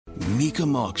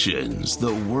Mecum Auctions,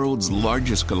 the world's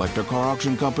largest collector car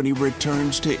auction company,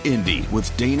 returns to Indy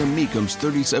with Dana Mecum's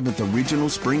 37th Regional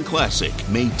Spring Classic,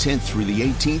 May 10th through the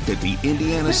 18th at the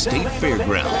Indiana State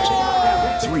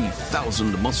Fairgrounds.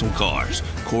 3,000 muscle cars,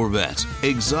 Corvettes,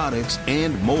 exotics,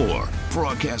 and more.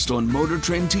 Broadcast on Motor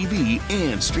Trend TV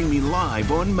and streaming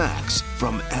live on Max.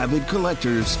 From avid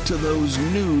collectors to those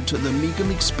new to the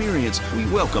Mecum experience, we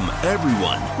welcome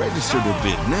everyone. Register to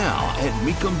bid now at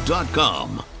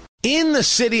Mecum.com. In the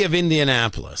city of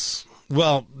Indianapolis,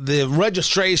 well, the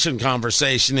registration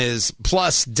conversation is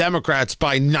plus Democrats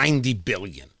by 90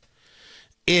 billion.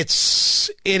 It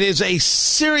is a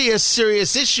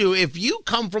serious issue. If you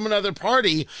come from another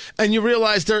party and you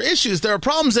realize there are issues, there are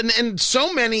problems, and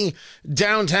so many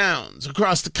downtowns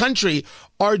across the country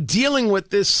are dealing with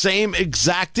this same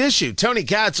exact issue. Tony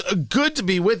Katz, good to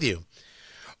be with you.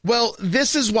 Well,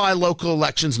 this is why local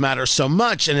elections matter so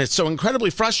much, and it's so incredibly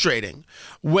frustrating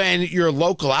when your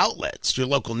local outlets, your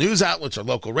local news outlets or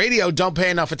local radio don't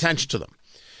pay enough attention to them.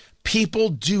 People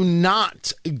do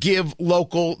not give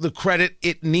local the credit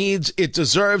it needs, it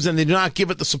deserves, and they do not give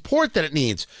it the support that it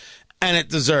needs and it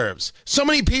deserves. So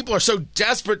many people are so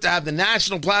desperate to have the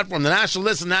national platform, the national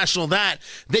this and national that,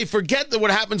 they forget that what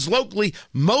happens locally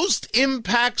most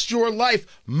impacts your life,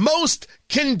 most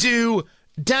can do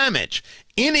damage.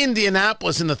 In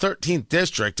Indianapolis, in the 13th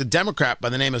district, a Democrat by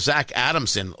the name of Zach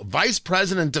Adamson, vice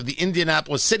president of the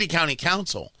Indianapolis City County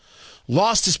Council,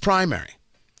 lost his primary.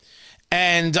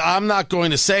 And I'm not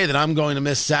going to say that I'm going to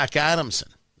miss Zach Adamson.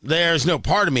 There's no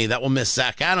part of me that will miss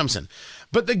Zach Adamson.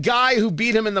 But the guy who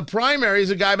beat him in the primary is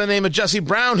a guy by the name of Jesse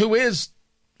Brown, who is,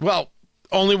 well,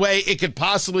 only way it could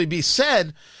possibly be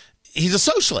said, he's a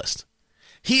socialist.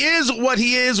 He is what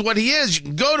he is, what he is. You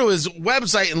can go to his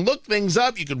website and look things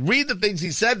up. You can read the things he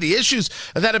said, the issues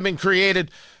that have been created.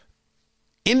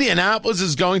 Indianapolis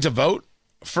is going to vote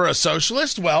for a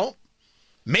socialist? Well,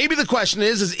 maybe the question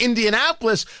is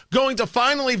Indianapolis going to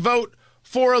finally vote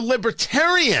for a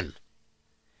libertarian?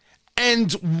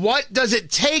 And what does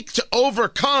it take to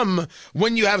overcome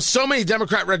when you have so many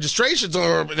Democrat registrations,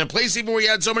 or in a place even where you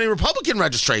had so many Republican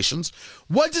registrations?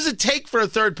 What does it take for a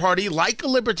third party like a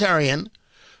libertarian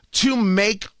to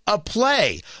make a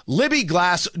play? Libby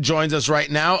Glass joins us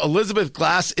right now. Elizabeth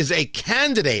Glass is a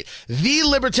candidate, the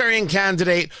libertarian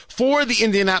candidate for the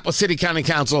Indianapolis City County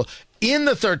Council in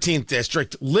the 13th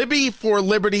district.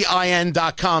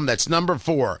 LibbyForLibertyIN.com. That's number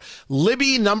 4.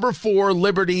 Libby, number 4,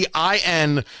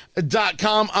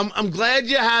 LibertyIN.com. I'm glad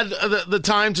you had the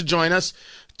time to join us.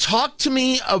 Talk to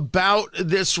me about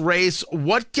this race.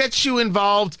 What gets you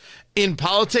involved in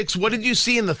politics? What did you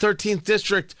see in the 13th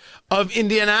district of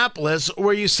Indianapolis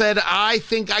where you said, I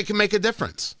think I can make a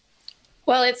difference?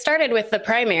 Well, it started with the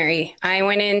primary. I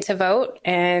went in to vote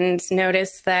and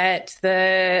noticed that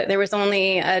there was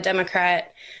only a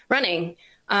Democrat running.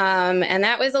 And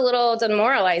that was a little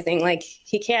demoralizing. Like,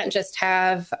 he can't just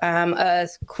have a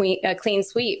clean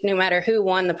sweep no matter who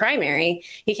won the primary.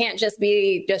 He can't just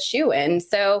be shoo-in.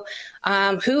 So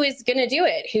who is going to do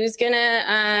it? Who's going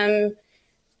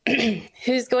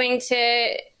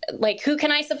to, who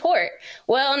can I support?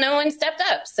 Well, no one stepped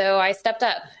up. So I stepped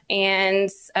up, and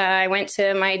I went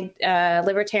to my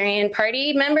Libertarian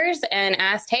Party members and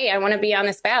asked, hey, I want to be on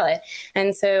this ballot.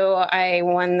 And so I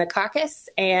won the caucus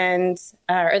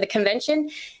or the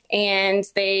convention, and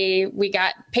we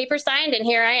got paper signed, and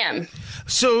here I am.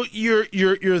 So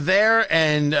you're there,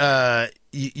 and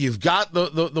you've got the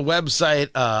website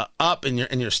up,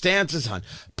 and your stances on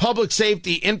public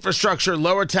safety, infrastructure,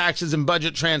 lower taxes, and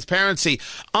budget transparency.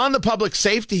 On the public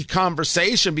safety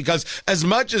conversation, because as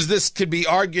much as this could be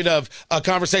argued of a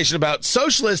conversation about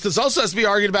socialists, this also has to be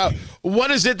argued about what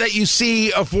is it that you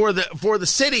see for the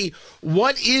city.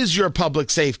 What is your public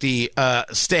safety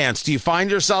stance? Do you find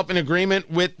yourself in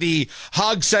agreement with the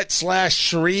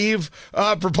Hogsett/Shreve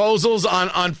proposals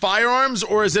on firearms,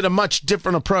 or is it a much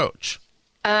different approach?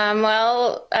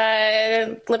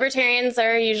 Libertarians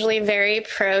are usually very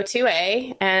pro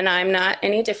 2A, and I'm not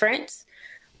any different.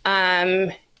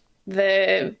 The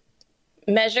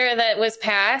measure that was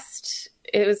passed,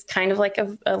 it was kind of like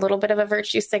a little bit of a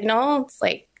virtue signal. It's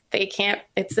like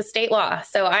it's a state law.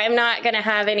 So I'm not going to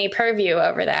have any purview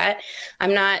over that.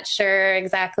 I'm not sure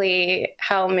exactly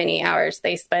how many hours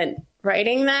they spent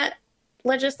writing that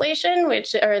legislation,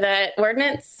 or that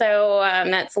ordinance. So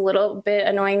that's a little bit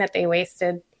annoying that they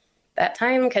wasted that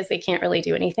time, because they can't really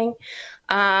do anything.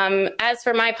 As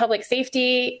for my public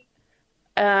safety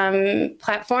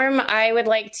platform, I would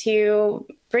like to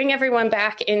bring everyone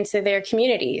back into their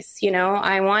communities.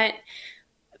 I want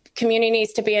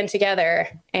communities to band together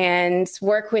and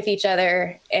work with each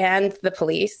other and the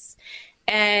police,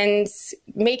 and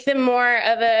make them more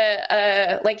of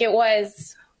a like it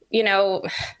was, you know,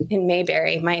 in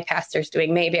Mayberry. My pastor's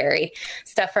doing Mayberry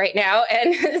stuff right now.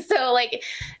 And so like,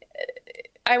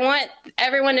 I want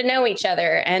everyone to know each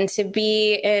other and to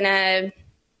be in a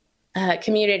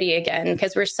community again,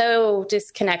 because we're so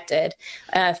disconnected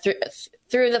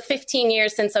through the 15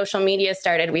 years since social media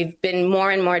started. We've been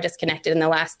more and more disconnected, and the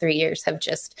last 3 years have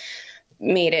just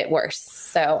made it worse.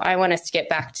 So I want us to get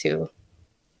back to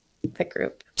the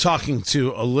group. Talking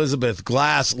to Elizabeth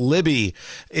Glass. Libby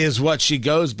is what she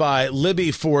goes by.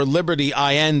 Libby for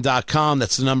LibertyIN.com.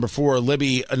 That's the number 4,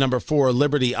 Libby, number 4,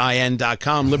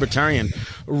 LibertyIN.com. Libertarian,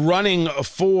 running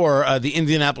for the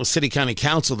Indianapolis City County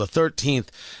Council, the 13th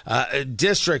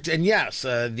district. And yes,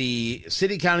 the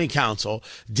City County Council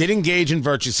did engage in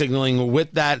virtue signaling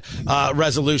with that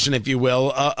resolution, if you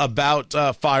will, about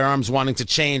firearms, wanting to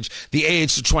change the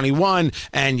age to 21,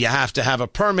 and you have to have a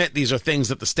permit. These are things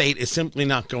that the state is simply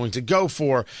not going to go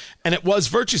for, and it was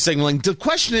virtue signaling. The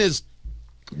question is,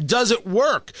 does it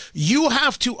work? You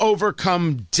have to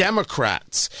overcome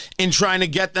Democrats in trying to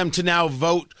get them to now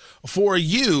vote for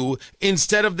you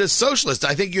instead of this socialist.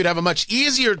 I think you'd have a much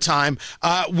easier time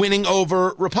winning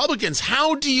over Republicans.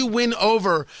 How do you win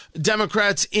over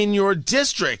Democrats in your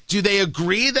district? Do they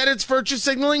agree that it's virtue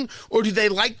signaling, or do they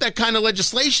like that kind of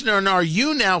legislation? And are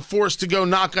you now forced to go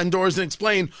knock on doors and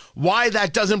explain why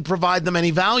that doesn't provide them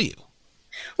any value?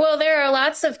 Well, there are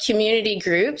lots of community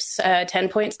groups. 10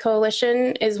 Points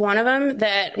Coalition is one of them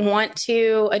that want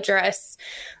to address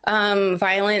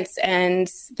violence and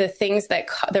the things that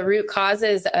the root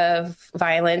causes of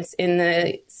violence in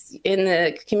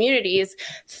the communities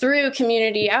through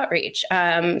community outreach.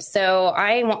 So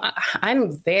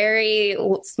I'm very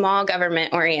small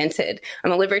government oriented.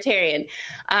 I'm a libertarian.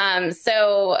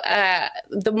 So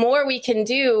the more we can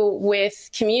do with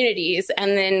communities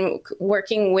and then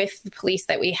working with the police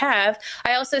that we have,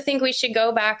 I also think we should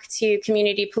go back to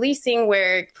community policing,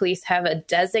 where police have a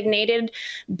designated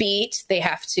beat. They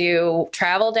have to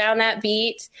travel down that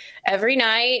beat every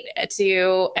night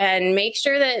and make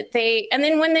sure that and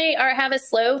then when they have a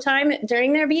slow time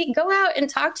during their beat, go out and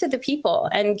talk to the people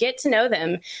and get to know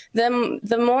them.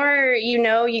 The more you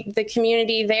know the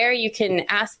community there, you can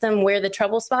ask them where the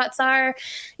trouble spots are.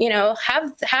 You know,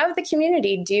 have the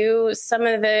community do some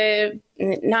of the,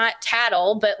 not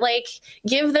tattle, but like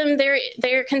give them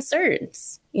their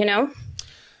concerns, you know?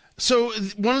 So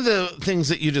one of the things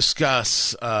that you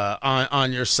discuss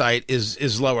on your site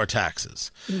is lower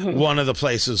taxes. Mm-hmm. One of the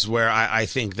places where I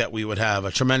think that we would have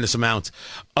a tremendous amount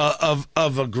of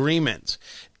agreement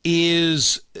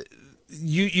is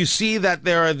you see that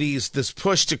there are this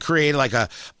push to create like a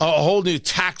whole new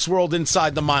tax world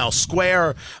inside the mile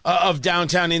square of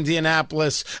downtown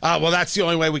Indianapolis. Well, that's the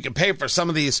only way we can pay for some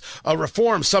of these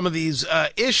reforms, some of these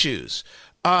issues.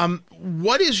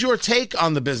 What is your take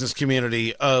on the business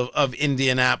community of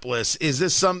Indianapolis? Is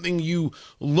this something you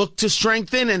look to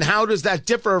strengthen, and how does that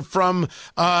differ from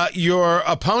your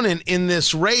opponent in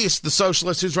this race, the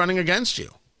socialist who's running against you?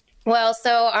 Well,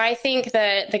 so I think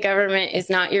that the government is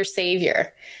not your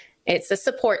savior. It's a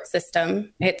support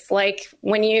system. It's like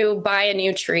when you buy a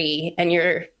new tree and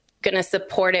you're going to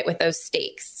support it with those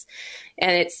stakes,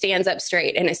 and it stands up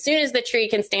straight. And as soon as the tree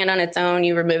can stand on its own,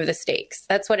 you remove the stakes.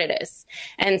 That's what it is.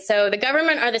 And so the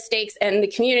government are the stakes and the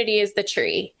community is the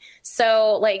tree.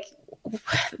 So like,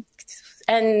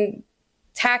 and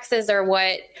taxes are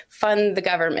what fund the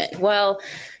government. Well,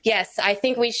 yes, I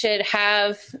think we should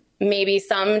have maybe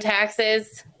some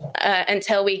taxes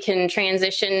until we can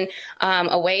transition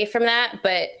away from that.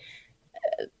 But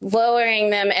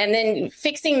lowering them and then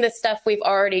fixing the stuff we've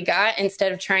already got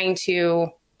instead of trying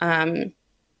to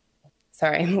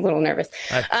sorry, I'm a little nervous.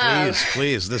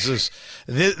 Please. This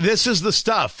is the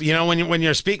stuff, you know, when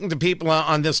you're speaking to people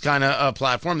on this kind of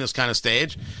platform, this kind of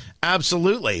stage.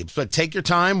 Absolutely. But take your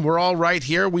time. We're all right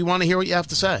here. We want to hear what you have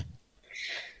to say.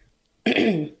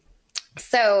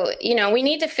 So, you know, we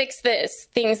need to fix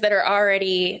things that are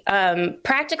already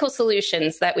practical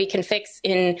solutions that we can fix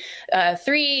in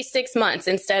 3-6 months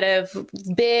instead of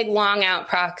big, long out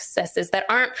processes that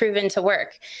aren't proven to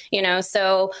work. You know,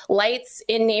 so lights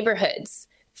in neighborhoods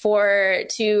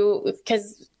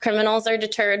because criminals are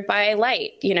deterred by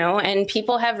light, you know, and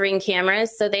people have Ring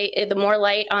cameras. So the more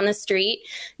light on the street,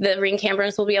 the Ring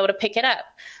cameras will be able to pick it up.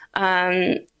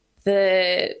 I'm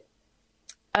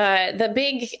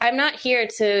not here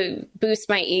to boost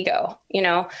my ego. You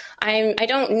know, I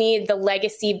don't need the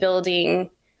legacy building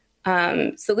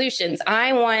solutions.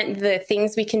 I want the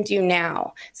things we can do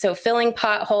now. So filling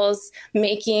potholes,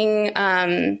 making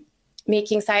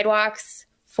sidewalks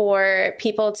for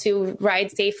people to ride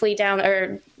safely down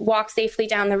or walk safely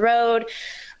down the road,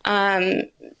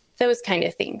 those kind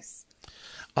of things.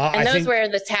 And those where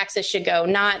the taxes should go,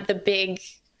 not the big $1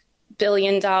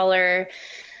 billion.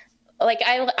 Like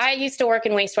I used to work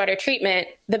in wastewater treatment.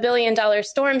 The $1 billion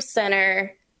storm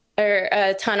center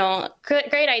or tunnel,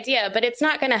 great idea, but it's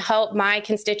not going to help my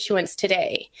constituents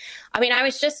today. I mean, I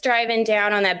was just driving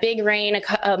down on that big rain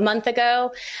a month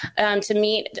ago to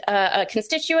meet a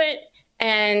constituent,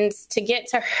 and to get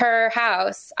to her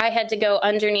house, I had to go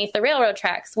underneath the railroad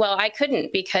tracks. Well, I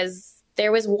couldn't because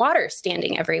there was water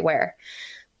standing everywhere.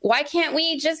 Why can't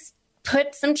we just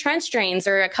put some trench drains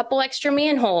or a couple extra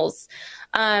manholes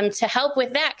to help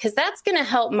with that? Because that's going to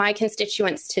help my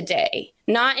constituents today,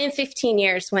 not in 15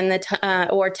 years when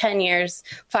or 10 years,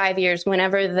 5 years,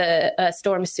 whenever the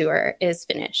storm sewer is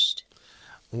finished.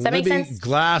 Does that Libby make sense?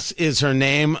 Glass is her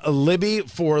name. Libby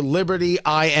for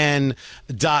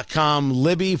LibertyIN.com.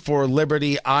 Libby for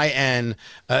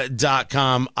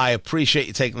LibertyIN.com. I appreciate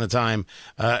you taking the time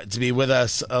to be with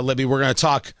us, Libby. We're going to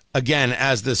talk again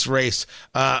as this race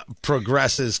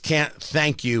progresses. Can't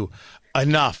thank you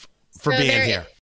enough for being here.